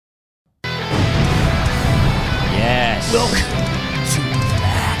Yes. Welcome to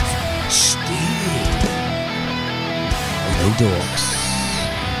Black Steel. No dorks.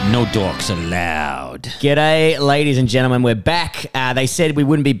 No dorks allowed. G'day, ladies and gentlemen. We're back. They said we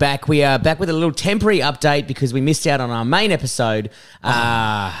wouldn't be back. We are back with a little temporary update because we missed out on our main episode.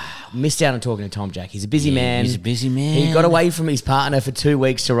 Missed out on talking to Tom Jack. He's a busy man. He's a busy man. He got away from his partner for 2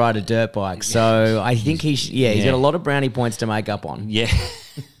 weeks to ride a dirt bike. So I think he's got a lot of brownie points to make up on. Yeah.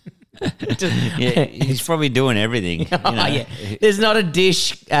 Yeah, he's probably doing everything. You know? Yeah. There's not a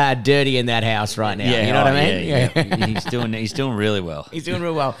dish dirty in that house right now. You know what I mean? Yeah. He's doing really well. He's doing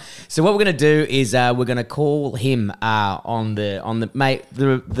real well. So what we're going to do is we're going to call him on the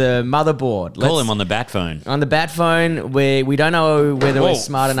motherboard. Call him on the bat phone. On the bat phone, we don't know whether we're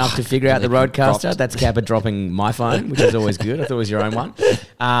smart enough to figure out the roadcaster. Dropped. That's Kappa dropping my phone, which is always good. I thought it was your own one.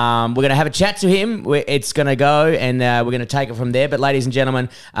 We're going to have a chat to him. It's going to go, and we're going to take it from there. But ladies and gentlemen,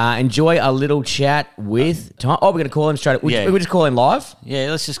 enjoy a little chat with Tom. Oh, we're going to call him straight. We just call him live? Yeah,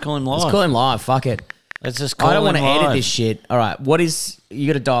 let's just call him live. Let's call him live. Fuck it. Let's just call him live. I don't want to edit this shit. All right. You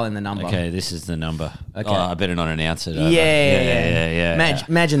got to dial in the number. Okay, this is the number. Okay. Oh, I better not announce it. Yeah.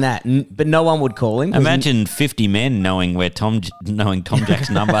 Imagine that. But no one would call him. Imagine 50 men knowing Tom Jack's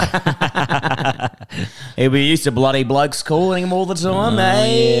number. We used to bloody blokes calling him all the time.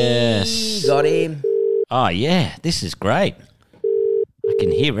 Yes. Got him. Oh, yeah. This is great. I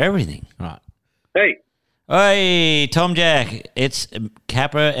can hear everything. All right. Hey. Hey, Tom Jack. It's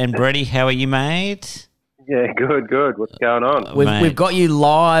Kappa and Brady. How are you, mate? Yeah, good. What's going on? We've got you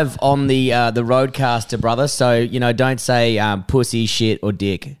live on the roadcaster, brother. So, don't say pussy, shit, or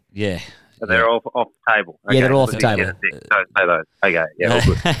dick. Yeah. So they're all off the table. Okay. Yeah, they're all off the table. Don't say those. Okay, yeah,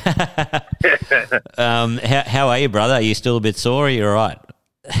 all good. How are you, brother? Are you still a bit sore? Are you all right?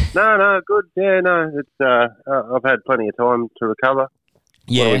 No, good. Yeah, no, it's I've had plenty of time to recover.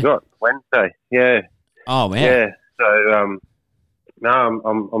 Yeah. What have we got? Wednesday. Yeah. Oh, man. Yeah. So, no,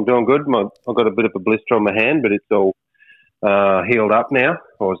 I'm doing good. I've got a bit of a blister on my hand, but it's all healed up now.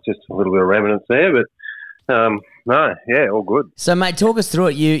 Or it's just a little bit of remnants there, but no, yeah, all good. So, mate, talk us through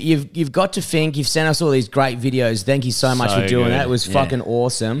it. You've got to Finke. You've sent us all these great videos. Thank you so much for doing that. It was fucking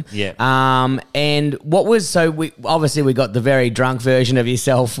awesome. Yeah. And what was we got the very drunk version of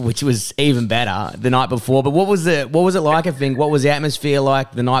yourself, which was even better the night before. But what was it like at Finke? What was the atmosphere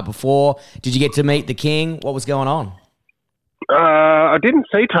like the night before? Did you get to meet the king? What was going on? I didn't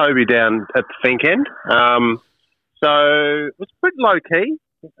see Toby down at the Finke end. So it was pretty low key.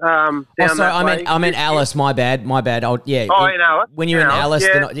 I meant Alice. My bad. In Alice. When you're in Alice,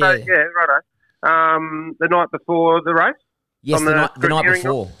 righto. The night before the race. Yes, the night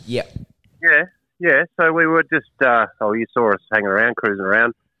before. Yeah. Yeah. So we were just. You saw us hanging around, cruising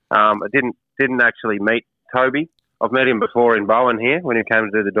around. I didn't actually meet Toby. I've met him before in Bowen here when he came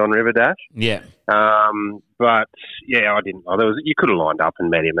to do the Don River Dash. Yeah. But yeah, I didn't. You could have lined up and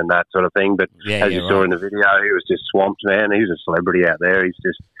met him and that sort of thing. But as you saw in the video, he was just swamped, man. He was a celebrity out there. He's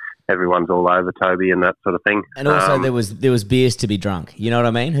just everyone's all over Toby and that sort of thing. And also, there was beers to be drunk. You know what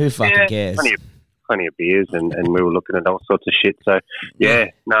I mean? Who fucking cares? Plenty of beers, and we were looking at all sorts of shit. So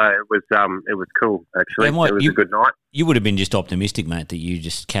it was cool actually. It was a good night. You would have been just optimistic, mate, that you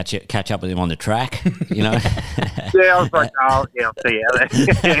just catch up with him on the track, you know? Yeah, I was like, I'll see you out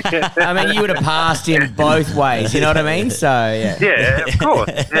there. I mean, you would have passed him both ways, you know what I mean? So, yeah. Yeah, of course.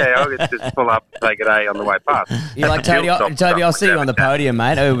 Yeah, I could just pull up and take an A on the way past. You're like, Toby, I'll see you on the podium,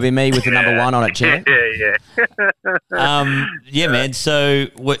 mate. It will be me with the number one on it, chair. Yeah. Yeah, man. So,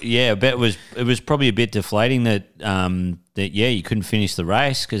 it was probably a bit deflating that you couldn't finish the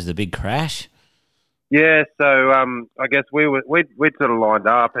race because of the big crash. Yeah, so I guess we'd sort of lined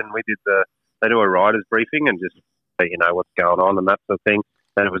up and they do a riders briefing and just let you know what's going on and that sort of thing.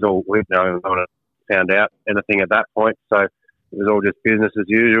 And it was all we'd no one found out anything at that point, so it was all just business as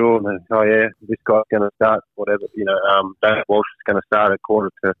usual. And this guy's going to start whatever, Dave Walsh is going to start at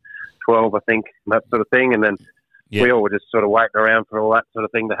 11:45, I think, and that sort of thing. And then we all were just sort of waiting around for all that sort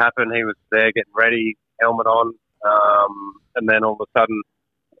of thing to happen. He was there getting ready, helmet on, and then all of a sudden,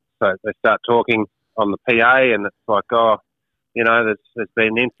 so they start talking on the PA, and it's like, there's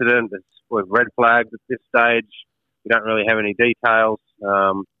been an incident. We've red flagged at this stage. We don't really have any details,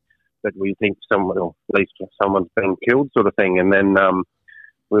 but we think at least someone's been killed, sort of thing. And then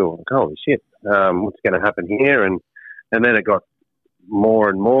we were like, holy shit, what's going to happen here? And then it got more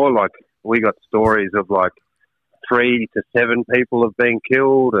and more. Like we got stories of like 3 to 7 people have been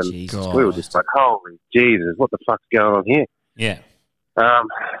killed, and we were just like, holy Jesus, what the fuck's going on here? Yeah.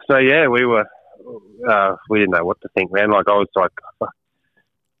 We were. We didn't know what to think, man. Like I was like,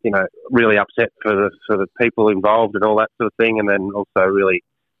 really upset for the people involved and all that sort of thing, and then also really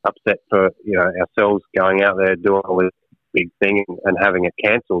upset for ourselves going out there doing all this big thing and having it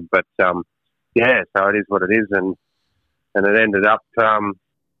cancelled. But so it is what it is, and it ended up.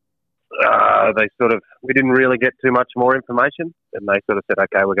 We didn't really get too much more information, and they sort of said,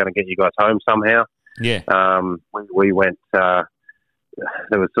 "Okay, we're going to get you guys home somehow." Yeah. We went.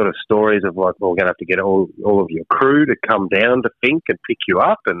 There was sort of stories of like, well, we're going to have to get all of your crew to come down to Finke and pick you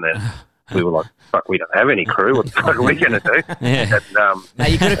up, and then we were like, "Fuck, we don't have any crew. What the fuck are we going to do?" Yeah. And, Now,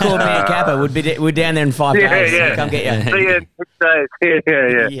 you could have called me a Kappa. We're down there in 5 days. Yeah. So come get you. See you in 6 days.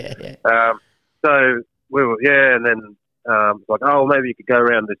 Yeah. So we were, and then like, oh, maybe you could go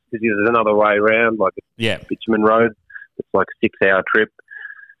around this because there's another way around, like Bitumen Road. It's like a 6-hour trip.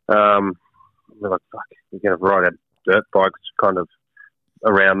 We're like, fuck, we're going to ride our dirt bikes kind of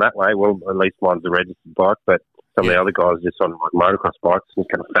around that way. Well, at least mine's a registered bike, but some of the other guys just on like motocross bikes and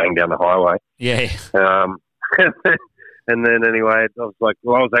kind of bang down the highway. Yeah. And then anyway, I was like,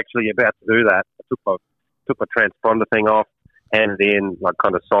 well, I was actually about to do that. I took my transponder thing off, handed it in, like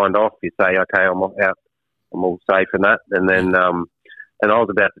kind of signed off. You say, okay, I'm out, I'm all safe and that. And then, and I was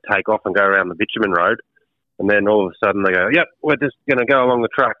about to take off and go around the Bitumen Road. And then all of a sudden they go, yep, we're just going to go along the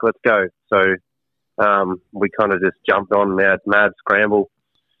track. Let's go. So we kind of just jumped on, mad scramble.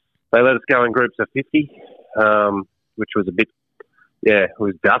 They let us go in groups of 50, which was a bit, it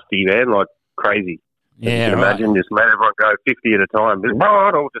was dusty, man, like crazy. Yeah, you can imagine, just made everyone go 50 at a time,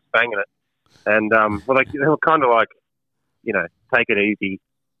 all just banging it. And they were kind of like, take it easy.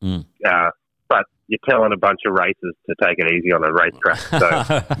 But you're telling a bunch of racers to take it easy on a racetrack. So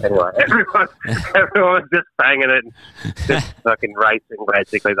anyway, everyone was just banging it, and just fucking racing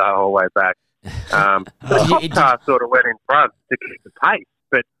basically the whole way back. The hot car sort of went in front to keep the pace,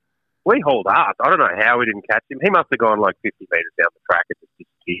 but we hauled ass. I don't know how we didn't catch him. He must have gone like 50 metres down the track and just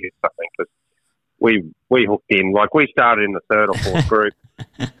disappeared or something, because we hooked in. Like, we started in the third or fourth group,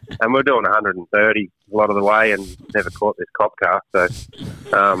 and we're doing 130 a lot of the way, and never caught this cop car. So,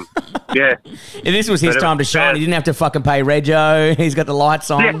 And this was his time to shine. He didn't have to fucking pay Rego. He's got the lights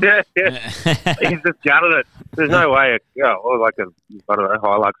on. Yeah. He's just gutted it. There's no way like a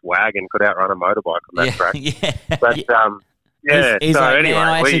Hilux wagon could outrun a motorbike on that track. But he's so like, anyway, man,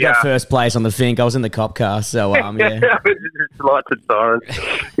 I actually got first place on the Finke. I was in the cop car, so Just lights and sirens.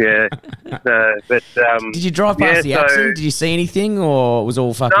 Yeah. But did you drive past the accident? Did you see anything, or was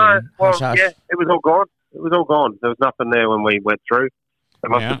all fucking hush? Yeah, it was all gone. There was nothing there when we went through. They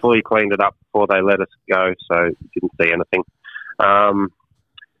must have fully cleaned it up before they let us go, so we didn't see anything.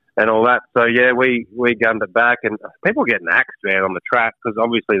 And all that. So, we gunned it back, and people getting axed, man, on the track, because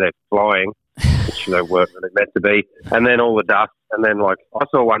obviously they're flying, which they weren't really meant to be. And then all the dust, and then, like, I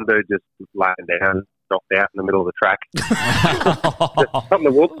saw one dude just laying down, knocked out in the middle of the track. Just on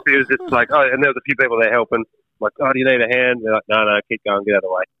the whoops, he was just like, and there was a few people there helping, like, do you need a hand? They're like, no, keep going, get out of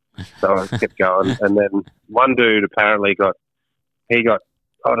the way. So I kept going. And then one dude apparently he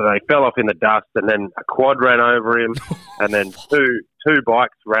fell off in the dust, and then a quad ran over him, and then two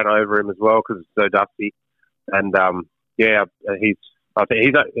bikes ran over him as well because it's so dusty. And he's okay. I think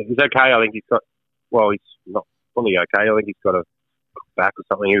he's not fully okay. I think he's got a back or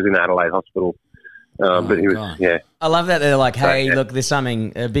something. He was in Adelaide Hospital. But he was, I love that they're like, hey, look, there's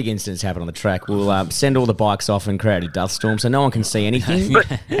a big incident's happened on the track. We'll send all the bikes off and create a dust storm so no one can see anything.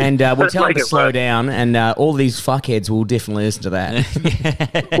 And we'll tell them to slow down, and all these fuckheads will definitely listen to that.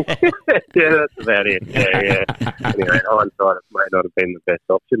 That's about it. Yeah. Anyway, hindsight, it may not have been the best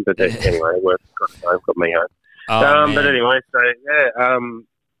option, but anyway, it worked. Got me home. But anyway, so, it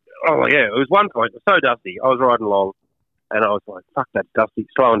was one point. It was so dusty. I was riding along, and I was like, fuck, that's dusty.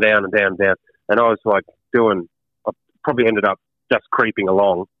 Slowing down and down and down. And I was like I probably ended up just creeping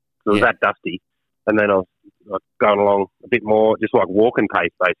along. So it was that dusty. And then I was like going along a bit more, just like walking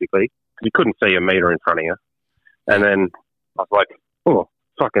pace, basically, because you couldn't see a metre in front of you. And then I was like,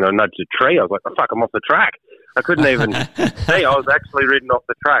 fucking, I nudged a tree. I was like, fuck, I'm off the track. I couldn't even see. I was actually ridden off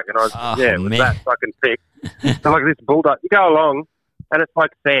the track. And I was, it was that fucking thick. So like this bulldog, you go along, and it's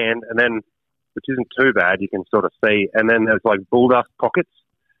like sand, and then, which isn't too bad, you can sort of see. And then there's like bulldust pockets.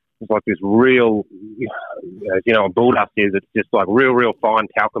 It's like this real, a bull dust is. It's just like real fine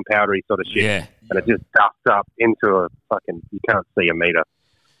talcum powdery sort of shit. Yeah. And it just dusts up into a fucking, you can't see a metre.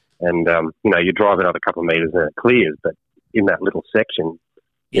 And, you drive another couple of metres and it clears, but in that little section,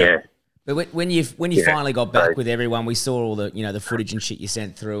 But when you finally got back with everyone, we saw all the the footage and shit you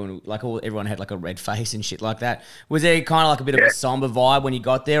sent through, and like everyone had like a red face and shit like that. Was there kind of like a bit of a somber vibe when you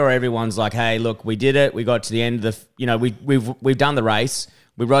got there, or everyone's like, hey, look, we did it. We got to the end of the, we've done the race.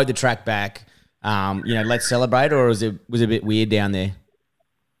 We rode the track back, let's celebrate, or was it a bit weird down there?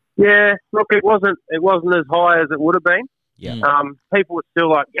 Yeah, look, it wasn't as high as it would have been. Yeah. People were still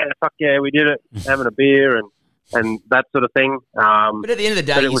like, yeah, fuck yeah, we did it, having a beer and that sort of thing. But at the end of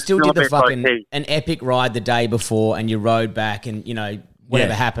the day, you still did the fucking an epic ride the day before, and you rode back, and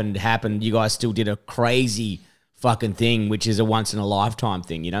whatever happened. You guys still did a crazy fucking thing, which is a once in a lifetime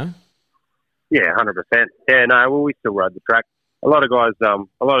thing, Yeah, 100%. Yeah, no, well, we still rode the track. A lot of guys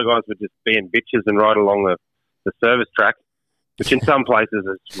were just being bitches and ride along the service track, which in some places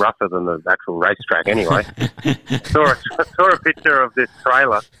is rougher than the actual racetrack anyway. saw a picture of this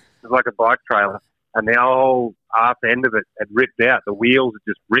trailer. It was like a bike trailer, and the whole ass end of it had ripped out. The wheels had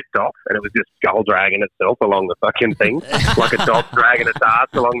just ripped off, and it was just skull dragging itself along the fucking thing, like a dog dragging its ass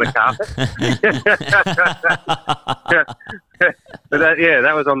along the carpet. But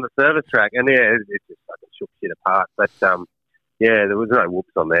that was on the service track, and it just fucking shook shit apart. But there was no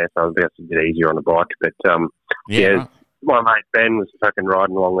whoops on there, so it was a bit easier on the bike. But my mate Ben was fucking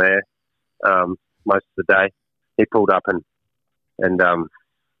riding along there most of the day. He pulled up and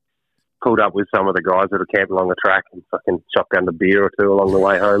pulled up with some of the guys that were camping along the track and fucking shotgunned a beer or two along the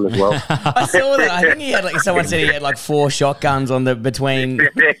way home as well. I saw that. I think he had someone said he had 4 shotguns on the between. He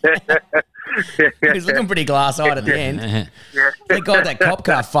was looking pretty glass-eyed at the end. Thank God that cop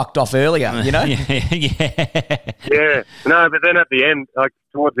car fucked off earlier, Yeah. No, but then at the end,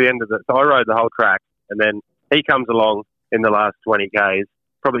 towards the end of so I rode the whole track, and then he comes along in the last 20 Ks,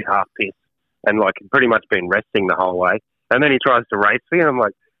 probably half pissed, and pretty much been resting the whole way. And then he tries to race me, and I'm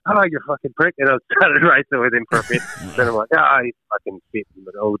like, oh, you fucking prick. And I started racing with him for a bit. Then I'm like, he's fucking fit.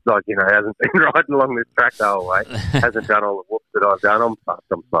 But it was hasn't been riding along this track the whole way. Hasn't done all the whoops that I've done. I'm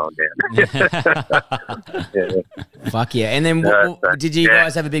fucked. I'm slowing down. Yeah. Fuck yeah. And then did you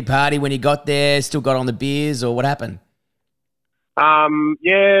guys have a big party when you got there? Still got on the beers, or what happened? So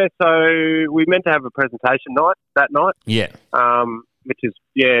we meant to have a presentation night that night. Yeah. Which is,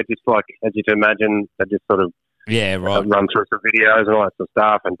 just like, as you can imagine, they just sort of run through some videos and all that sort of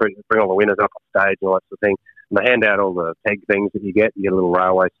stuff and bring all the winners up on stage and all that sort of thing. And they hand out all the peg things that you get. You get a little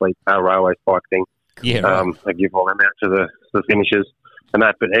railway spike thing. Yeah, right. They give all them out to the finishers and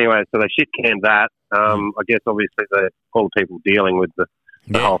that. But anyway, so they shit canned that. I guess obviously all the people dealing with the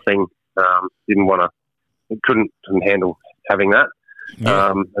whole thing couldn't handle having that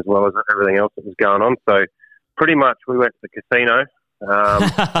as well as everything else that was going on. So pretty much we went to the casino.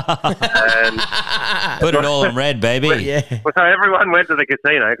 And put it all in red, baby. So everyone went to the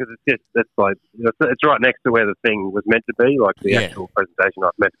casino because it's right next to where the thing was meant to be, like the actual presentation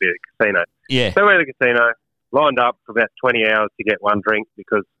night meant to be at the casino. Yeah. So we went to the casino, lined up for about 20 hours to get one drink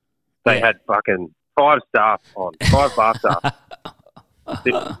because they had fucking 5 bar staff.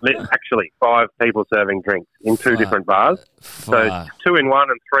 Actually, 5 people serving drinks in 2 different bars. So 2 in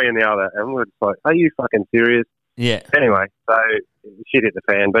one and 3 in the other. And we were just like, are you fucking serious? Yeah. Anyway, so shit hit the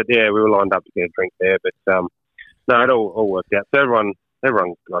fan. But yeah, we were lined up to get a drink there. But no, it all worked out. So everyone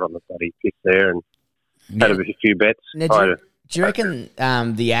got on the bloody piss there and had a few bets. Now, do you reckon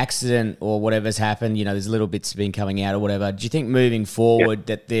the accident or whatever's happened, there's little bits been coming out or whatever, do you think moving forward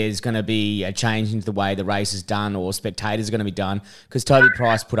that there's going to be a change into the way the race is done or spectators are going to be done? Because Toby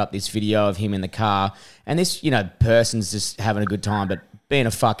Price put up this video of him in the car and this, person's just having a good time but being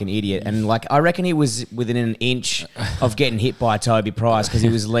a fucking idiot. And, I reckon he was within an inch of getting hit by Toby Price because he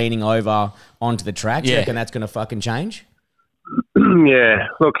was leaning over onto the track. Do you reckon that's going to fucking change? Yeah.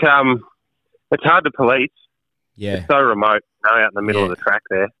 Look, it's hard to police. Yeah. It's so remote, out in the middle of the track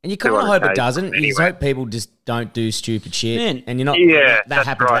there. And you kind of hope it doesn't. You just hope people just don't do stupid shit. Man. And you're not that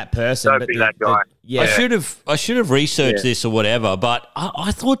happened to that person. Don't be that guy. I should have researched this or whatever, but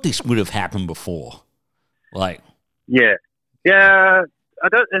I thought this would have happened before. Yeah. It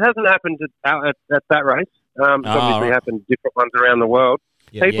hasn't happened at that race. It's obviously happened different ones around the world.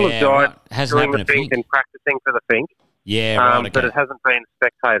 Yeah. People have died doing the Finke and practicing for the Finke. Yeah, right. Okay. But it hasn't been a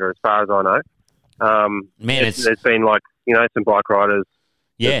spectator as far as I know. There's been some bike riders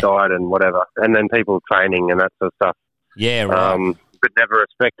that died and whatever, and then people training and that sort of stuff. Yeah, right. But never a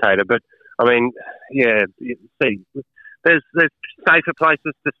spectator. But I mean, you see, there's safer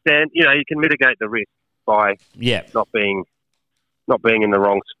places to stand. You can mitigate the risk by not being in the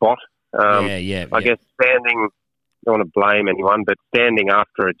wrong spot. I guess standing. Don't want to blame anyone, but standing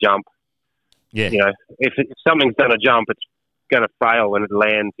after a jump. Yeah. If something's done a jump, it's going to fail when it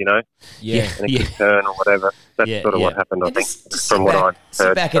lands, and it could turn or whatever. That's sort of what happened, I think, from what I heard.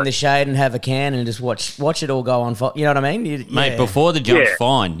 Sit back in the shade and have a can and just watch it all go on. You know what I mean? Mate, before the jump's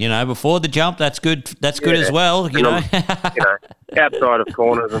fine. Before the jump, that's good. That's good as well, outside of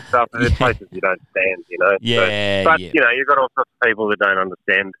corners and stuff, there's places you don't stand, Yeah. But you've got all sorts of people that don't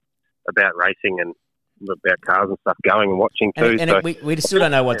understand about racing and about cars and stuff going and watching too. We still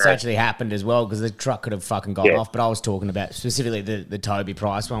don't know what's actually happened as well, because the truck could have fucking gone off. But I was talking about specifically the Toby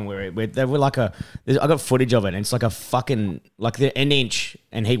Price one where they were like I got footage of it, and it's like a fucking an inch,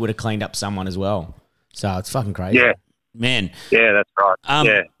 and he would have cleaned up someone as well. So it's fucking crazy. Yeah, man. Yeah, that's right.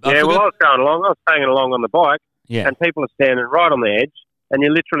 Well, I was going along. I was hanging along on the bike, and people are standing right on the edge, and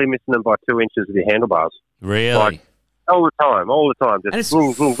you're literally missing them by 2 inches with your handlebars. Really? Like, all the time. Just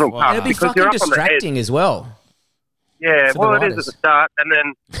vroom, vroom, vroom, and it'd be fucking distracting as well. Yeah, well, it is at the start, and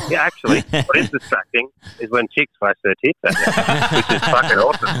then, actually, what is distracting is when chicks flash their tits at you, which is fucking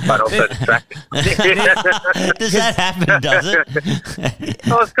awesome, but also distracting. Does that happen, does it?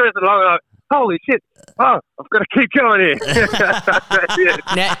 I was cruising along, like, holy shit, I've got to keep going here.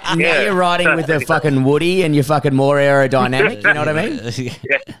 Now you're riding with the fucking Woody, and you're fucking more aerodynamic, you know what I mean?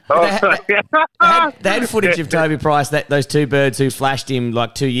 They had footage of Toby Price, those two birds who flashed him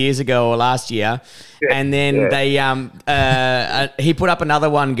like 2 years ago or last year, and then they he put up another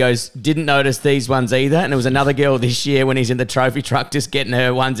one, goes, didn't notice these ones either, and there was another girl this year when he's in the trophy truck just getting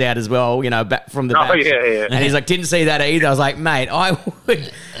her ones out as well, back from the back. And he's like, didn't see that either. I was like, mate,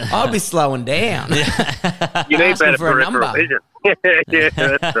 I'd be slowing down. You need better peripheral vision. Yeah,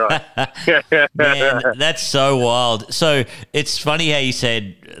 that's right. Man, that's so wild. So it's funny how you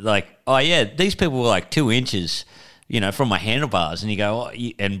said, like, oh yeah, these people were like 2 inches, from my handlebars, and you go,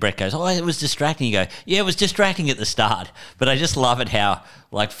 and Brett goes, oh, it was distracting. You go, yeah, it was distracting at the start, but I just love it how,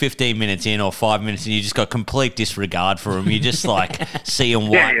 like, 15 minutes in or 5 minutes, and you just got complete disregard for them. You just like seeing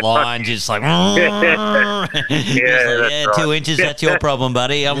white lines, you're just like, yeah, 2 inches. That's your problem,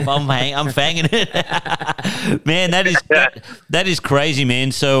 buddy. I'm fanging it. Man, that is crazy,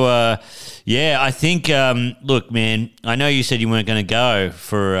 man. So. I think, look, man, I know you said you weren't going to go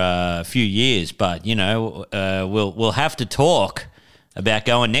for a few years, but, we'll have to talk about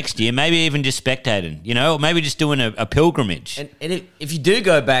going next year, maybe even just spectating, or maybe just doing a pilgrimage. And if you do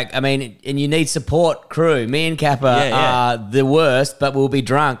go back, I mean, and you need support crew, me and Kappa are the worst, but we'll be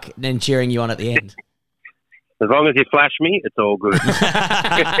drunk and cheering you on at the end. As long as you flash me, it's all good. Look, I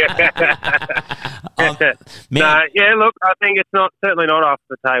think it's certainly not off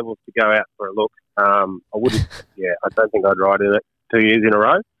the table to go out for a look. I wouldn't. I don't think I'd ride in it 2 years in a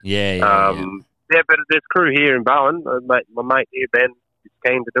row. But there's crew here in Bowen. My mate here, Ben, is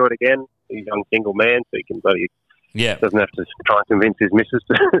keen to do it again. He's a young single man, so he can doesn't have to try and convince his missus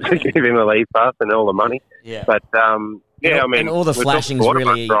to give him a leave pass and all the money. Yeah, but I mean, and all the flashings really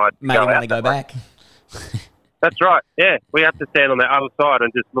made him want to go back. That's right. Yeah, we have to stand on the other side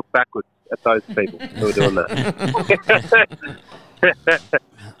and just look backwards at those people who are doing that.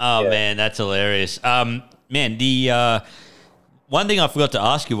 Man, that's hilarious. Man, the one thing I forgot to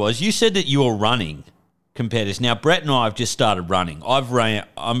ask you was, you said that you were running compared to this. Now, Brett and I have just started running. I've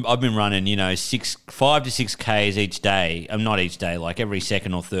been running, 5 to 6 Ks each day. Not each day, like every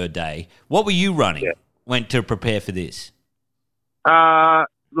second or third day. What were you running? Went to prepare for this? Like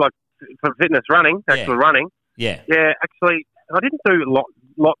for fitness running, actual running. Yeah. Yeah, actually, I didn't do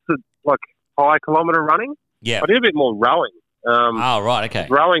lots of, like, high kilometre running. Yeah. I did a bit more rowing. Right, okay.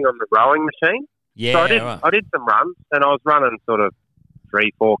 Rowing on the rowing machine. Yeah, so I did some runs, and I was running sort of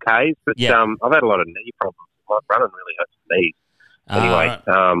 3-4 Ks, but I've had a lot of knee problems. Like, running really hurts the knees. Anyway,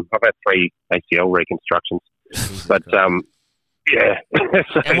 I've had 3 ACL reconstructions. But, yeah.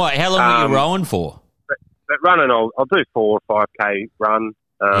 And how long were you rowing for? But running, I'll do 4 or 5K run.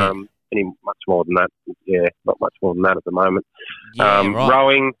 Any much more than that? Yeah, not much more than that at the moment. Right.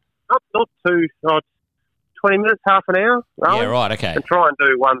 Rowing, not too, 20 minutes, half an hour. Rowing, yeah, right, okay. And try and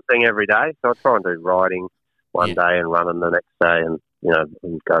do one thing every day. So I try and do riding one day and running the next day, and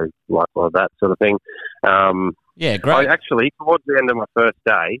and go like that sort of thing. Great. I actually, towards the end of my first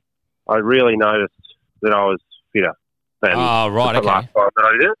day, I really noticed that I was fitter than the last time that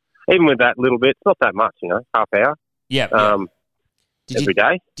I did it. Even with that little bit, it's not that much, half hour. Every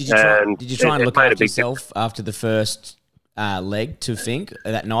day. Did you try and look after yourself after the first leg to Finke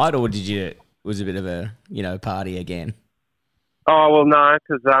that night, or was it a bit of a party again? Oh well, no,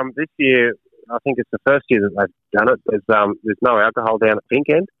 because this year I think it's the first year that they've done it. There's no alcohol down at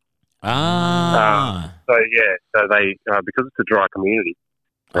Finke End. So they because it's a dry community.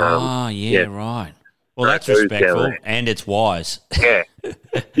 Right. Well, that's respectful and it's wise.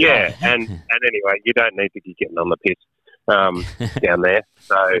 Yeah, and anyway, you don't need to be getting on the piss down there.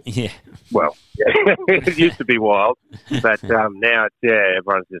 So, it used to be wild, but now it's,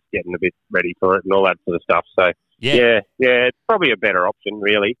 everyone's just getting a bit ready for it and all that sort of stuff. So, it's probably a better option,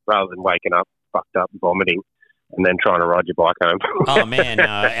 really, rather than waking up fucked up, vomiting, and then trying to ride your bike home. Oh man,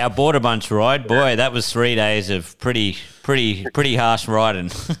 our border bunch ride, boy, that was 3 days of pretty harsh riding.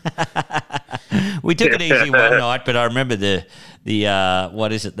 We took it easy one night, but I remember the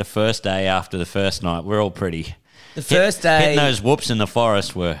the first day after the first night, we're all pretty. The first day, hitting those whoops in the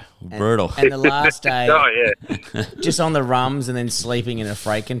forest were brutal. and the last day, yeah. just on the rums and then sleeping in a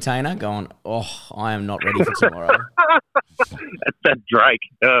freight container, going, "Oh, I am not ready for tomorrow." That's that Drake.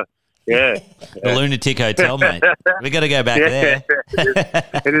 Yeah. The Lunatic Hotel, mate. We got to go back there.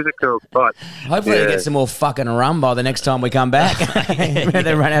 It is a cool spot. Hopefully, they get some more fucking rum by the next time we come back. They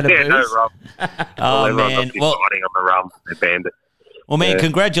run out of booze. No rum. Oh, man. Well, on the rum. They banned it. Well, man,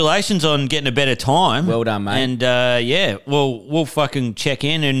 congratulations on getting a better time. Well done, mate. And, we'll fucking check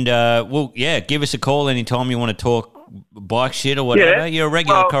in and, give us a call anytime you want to talk bike shit or whatever. Yeah. You're a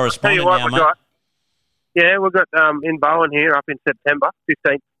regular correspondent now, mate. We've got in Bowen here up in September,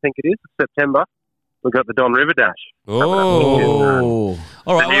 15th, I think it is, September. We've got the Don River Dash. Oh.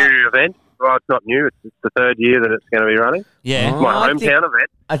 All right. The new event. Well, it's not new. It's the third year that it's going to be running. Yeah. It's my hometown event.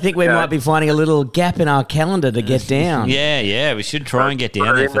 I think we might be finding a little gap in our calendar to get down. Yeah. We should try and get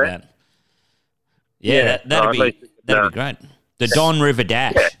down there for that. Yeah, that'd be great. The Don River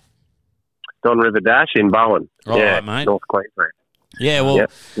Dash. Yeah. Don River Dash in Bowen. Right, mate. North Queensland. Yeah, well,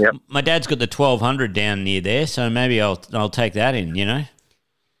 Yep. My dad's got the 1200 down near there, so maybe I'll take that in, you know?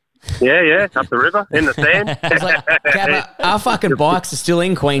 Yeah, up the river, in the sand. It's like, Gabba, our fucking bikes are still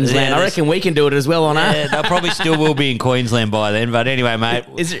in Queensland. Yeah, I reckon we can do it as well on Yeah, they probably still will be in Queensland by then, but anyway, mate.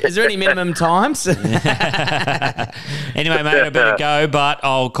 Is there any minimum times? Anyway, mate, I better go, but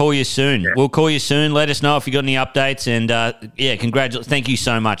I'll call you soon. Yeah. We'll call you soon. Let us know if you got any updates, and, congratulations. Thank you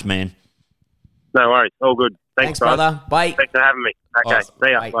so much, man. No worries. All good. Thanks brother. Bye. Thanks for having me. Okay,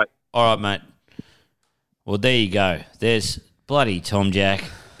 see ya. Bye. All right, mate. Well, there you go. There's bloody Tom Jack.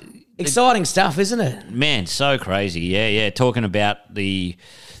 Exciting stuff, isn't it? Man, so crazy. Yeah. Talking about the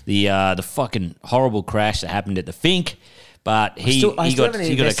fucking horrible crash that happened at the Finke, but he got a couple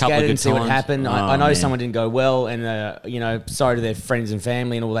of good times. See what happened. I know someone didn't go well, and sorry to their friends and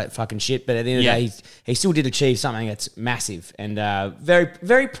family and all that fucking shit. But at the end of the day, he still did achieve something that's massive, and very,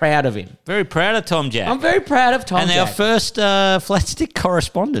 very proud of him. Very proud of Tom Jack. I'm very proud of Tom Jack. And our first flat stick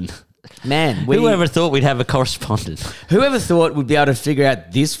correspondent. Man, whoever thought we'd have a correspondent? Whoever thought we'd be able to figure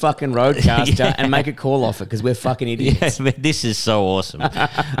out this fucking roadcaster and make a call off it because we're fucking idiots. Yeah, this is so awesome.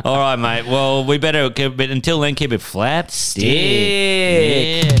 All right, mate. Well, we better, until then, keep it flat stick.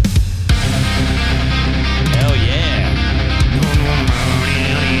 Yeah.